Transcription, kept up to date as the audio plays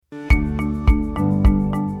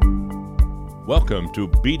Welcome to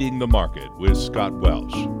Beating the Market with Scott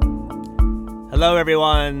Welsh. Hello,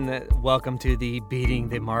 everyone. Welcome to the Beating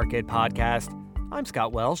the Market podcast. I'm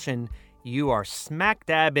Scott Welsh, and you are smack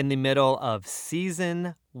dab in the middle of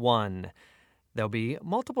Season 1. There'll be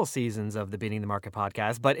multiple seasons of the Beating the Market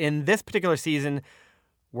podcast, but in this particular season,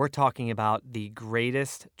 we're talking about the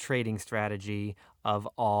greatest trading strategy of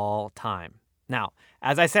all time. Now,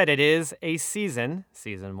 as I said, it is a Season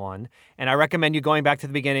 1, and I recommend you going back to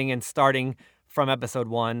the beginning and starting from episode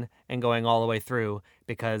 1 and going all the way through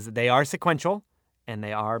because they are sequential and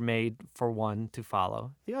they are made for one to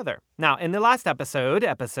follow the other. Now, in the last episode,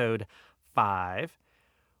 episode 5,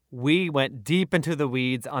 we went deep into the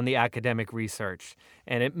weeds on the academic research,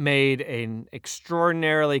 and it made an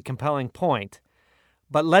extraordinarily compelling point.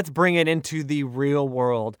 But let's bring it into the real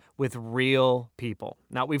world with real people.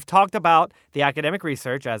 Now, we've talked about the academic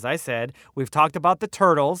research, as I said. We've talked about the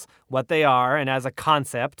turtles, what they are, and as a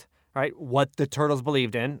concept, right, what the turtles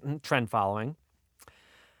believed in, trend following.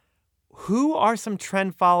 Who are some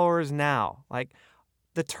trend followers now? Like,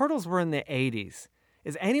 the turtles were in the 80s.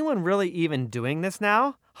 Is anyone really even doing this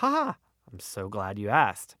now? Ha! I'm so glad you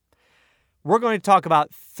asked. We're going to talk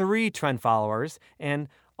about 3 trend followers, and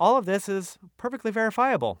all of this is perfectly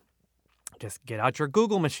verifiable. Just get out your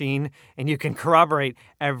Google machine and you can corroborate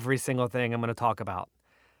every single thing I'm going to talk about.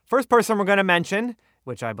 First person we're going to mention,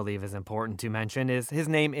 which I believe is important to mention, is his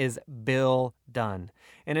name is Bill Dunn.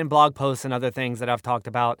 And in blog posts and other things that I've talked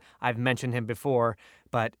about, I've mentioned him before,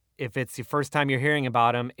 but if it's the first time you're hearing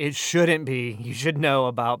about him, it shouldn't be. You should know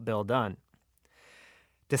about Bill Dunn.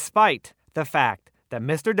 Despite the fact that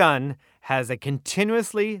Mr. Dunn has a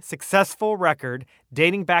continuously successful record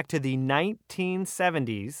dating back to the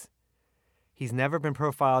 1970s, he's never been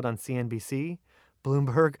profiled on CNBC,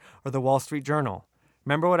 Bloomberg, or the Wall Street Journal.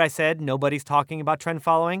 Remember what I said? Nobody's talking about trend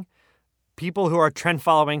following? People who are trend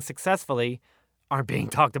following successfully aren't being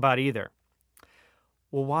talked about either.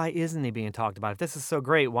 Well, why isn't he being talked about? If this is so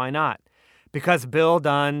great, why not? Because Bill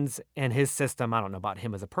Dunn's and his system, I don't know about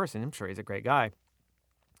him as a person, I'm sure he's a great guy,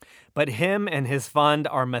 but him and his fund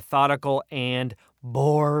are methodical and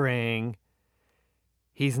boring.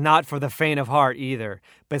 He's not for the faint of heart either.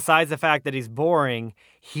 Besides the fact that he's boring,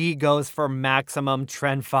 he goes for maximum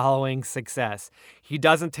trend following success. He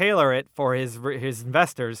doesn't tailor it for his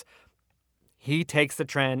investors. He takes the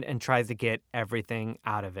trend and tries to get everything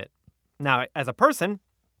out of it. Now, as a person,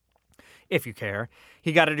 if you care,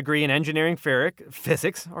 he got a degree in engineering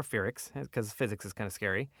physics, because physics is kind of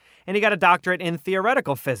scary. And he got a doctorate in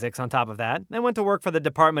theoretical physics on top of that, and went to work for the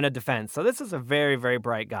Department of Defense. So this is a very, very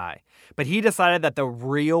bright guy. But he decided that the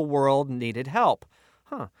real world needed help.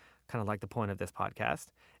 Kind of like the point of this podcast.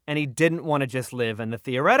 And he didn't want to just live in the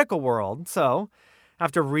theoretical world. So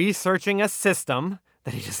after researching a system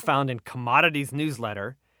that he just found in Commodities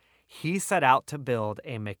newsletter, he set out to build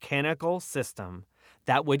a mechanical system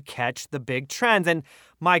that would catch the big trends. And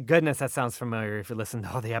my goodness, that sounds familiar if you listen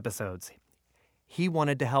to all the episodes. He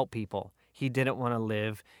wanted to help people. He didn't want to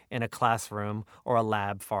live in a classroom or a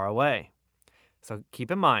lab far away. So keep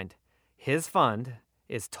in mind, his fund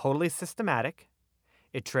is totally systematic.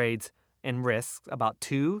 It trades and risks about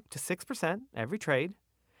 2 to 6% every trade.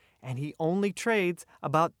 And he only trades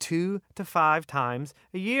about 2 to 5 times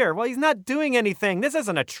a year. Well, he's not doing anything. This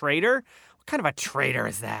isn't a trader. What kind of a trader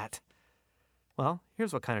is that? Well,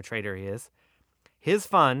 here's what kind of trader he is. His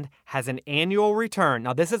fund has an annual return.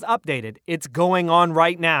 Now, this is updated. It's going on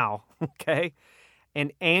right now, okay?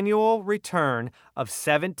 An annual return of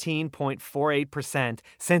 17.48%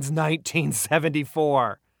 since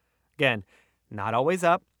 1974. Again, not always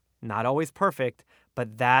up, not always perfect,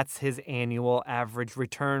 but that's his annual average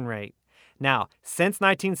return rate. Now, since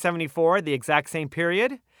 1974, the exact same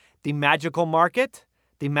period, the magical market,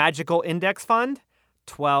 the magical index fund,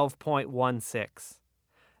 12.16.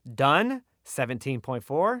 Dunn,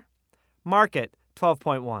 17.4. Market,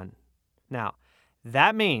 12.1. Now,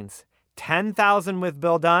 that means 10,000 with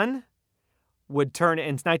Bill Dunn would turn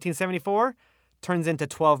in 1974, turns into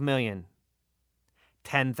 12 million.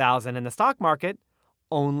 10,000 in the stock market,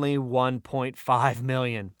 only 1.5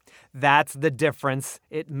 million. That's the difference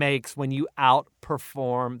it makes when you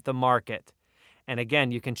outperform the market. And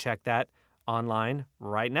again, you can check that online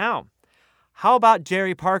right now. How about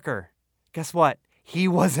Jerry Parker? Guess what? He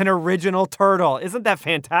was an original turtle. Isn't that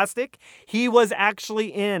fantastic? He was actually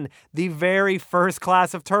in the very first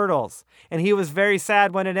class of turtles. And he was very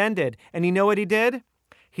sad when it ended. And you know what he did?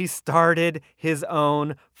 He started his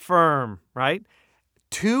own firm, right?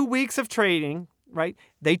 2 weeks of trading, right?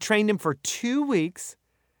 They trained him for 2 weeks.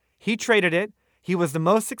 He traded it. He was the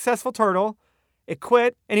most successful turtle. It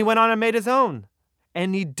quit, and he went on and made his own.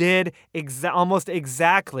 And he did almost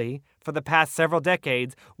exactly for the past several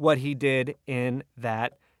decades what he did in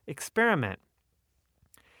that experiment.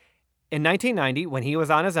 In 1990, when he was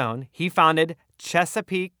on his own, he founded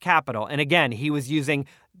Chesapeake Capital. And again, he was using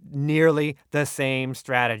nearly the same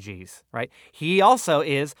strategies, right? He also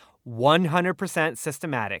is 100%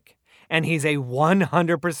 systematic, and he's a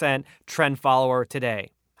 100% trend follower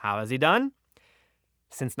today. How has he done?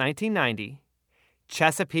 Since 1990,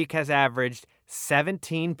 Chesapeake has averaged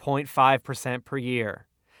 17.5% per year.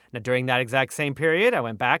 Now, during that exact same period, I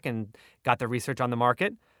went back and got the research on the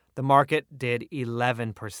market. The market did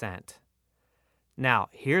 11%. Now,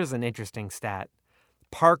 here's an interesting stat.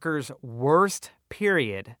 Parker's worst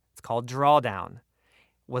period, it's called drawdown,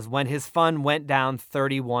 was when his fund went down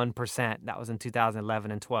 31%. That was in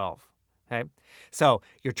 2011 and 12. Okay? So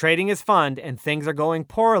you're trading his fund and things are going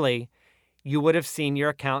poorly, you would have seen your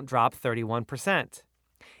account drop 31%.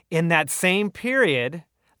 In that same period,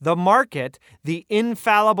 the market, the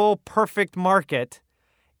infallible perfect market,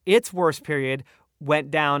 its worst period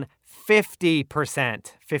went down 50%,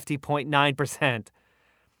 50.9%.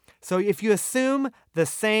 So if you assume the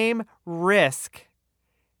same risk,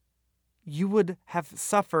 you would have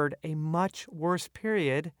suffered a much worse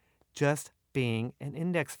period just being an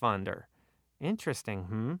index funder.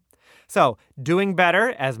 Interesting, So doing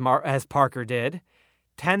better, as Parker did,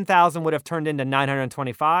 10,000 would have turned into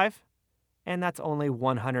 925, and that's only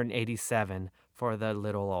 187 for the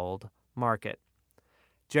little old market.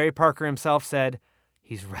 Jerry Parker himself said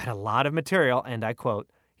he's read a lot of material, and I quote,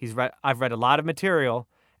 I've read a lot of material,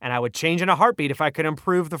 and I would change in a heartbeat if I could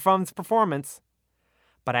improve the fund's performance,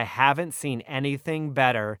 but I haven't seen anything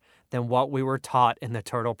better than what we were taught in the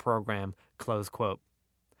Turtle program, close quote.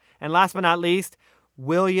 And last but not least,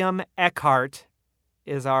 William Eckhart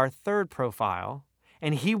is our third profile,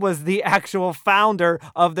 and he was the actual founder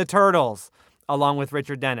of the Turtles, along with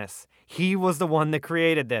Richard Dennis. He was the one that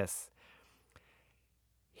created this.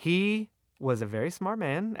 He was a very smart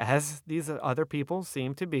man, as these other people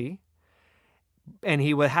seem to be, and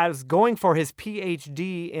he was going for his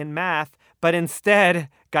PhD in math, but instead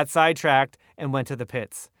got sidetracked and went to the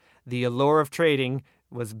pits. The allure of trading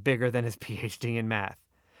was bigger than his PhD in math.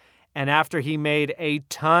 And after he made a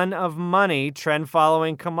ton of money trend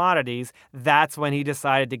following commodities, that's when he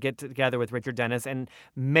decided to get together with Richard Dennis and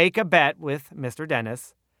make a bet with Mr.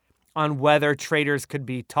 Dennis on whether traders could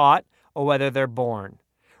be taught or whether they're born.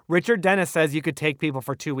 Richard Dennis says you could take people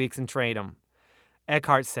for 2 weeks and trade them.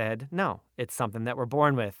 Eckhart said, no, it's something that we're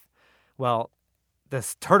born with. Well,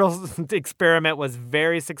 this Turtles experiment was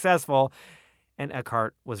very successful, and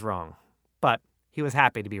Eckhart was wrong. But he was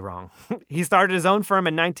happy to be wrong. He started his own firm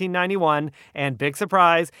in 1991, and big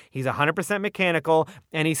surprise, he's 100% mechanical,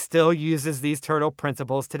 and he still uses these Turtle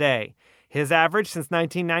principles today. His average since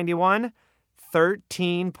 1991,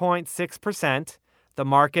 13.6%. The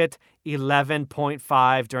market,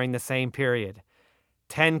 11.5% during the same period.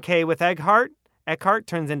 10K with Eckhart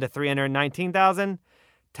turns into 319,000.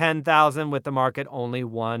 10,000 with the market, only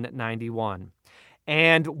 191.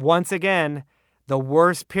 And once again, the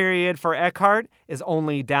worst period for Eckhart is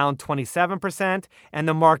only down 27%, and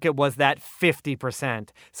the market was that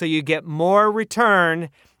 50%. So you get more return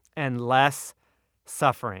and less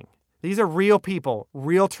suffering. These are real people,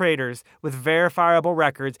 real traders with verifiable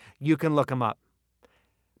records. You can look them up.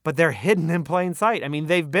 But they're hidden in plain sight. I mean,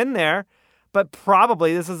 they've been there, but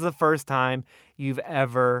probably this is the first time you've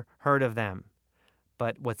ever heard of them.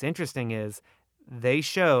 But what's interesting is they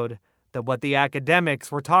showed that what the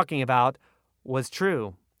academics were talking about was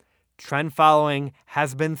true. Trend following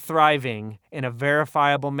has been thriving in a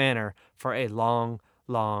verifiable manner for a long,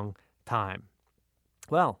 long time.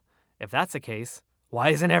 Well, if that's the case, why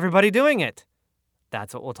isn't everybody doing it?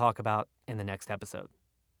 That's what we'll talk about in the next episode.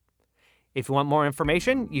 If you want more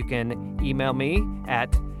information, you can email me at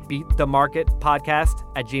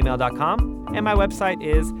beatthemarketpodcast@gmail.com, and my website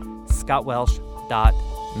is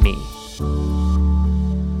scottwelsh.me.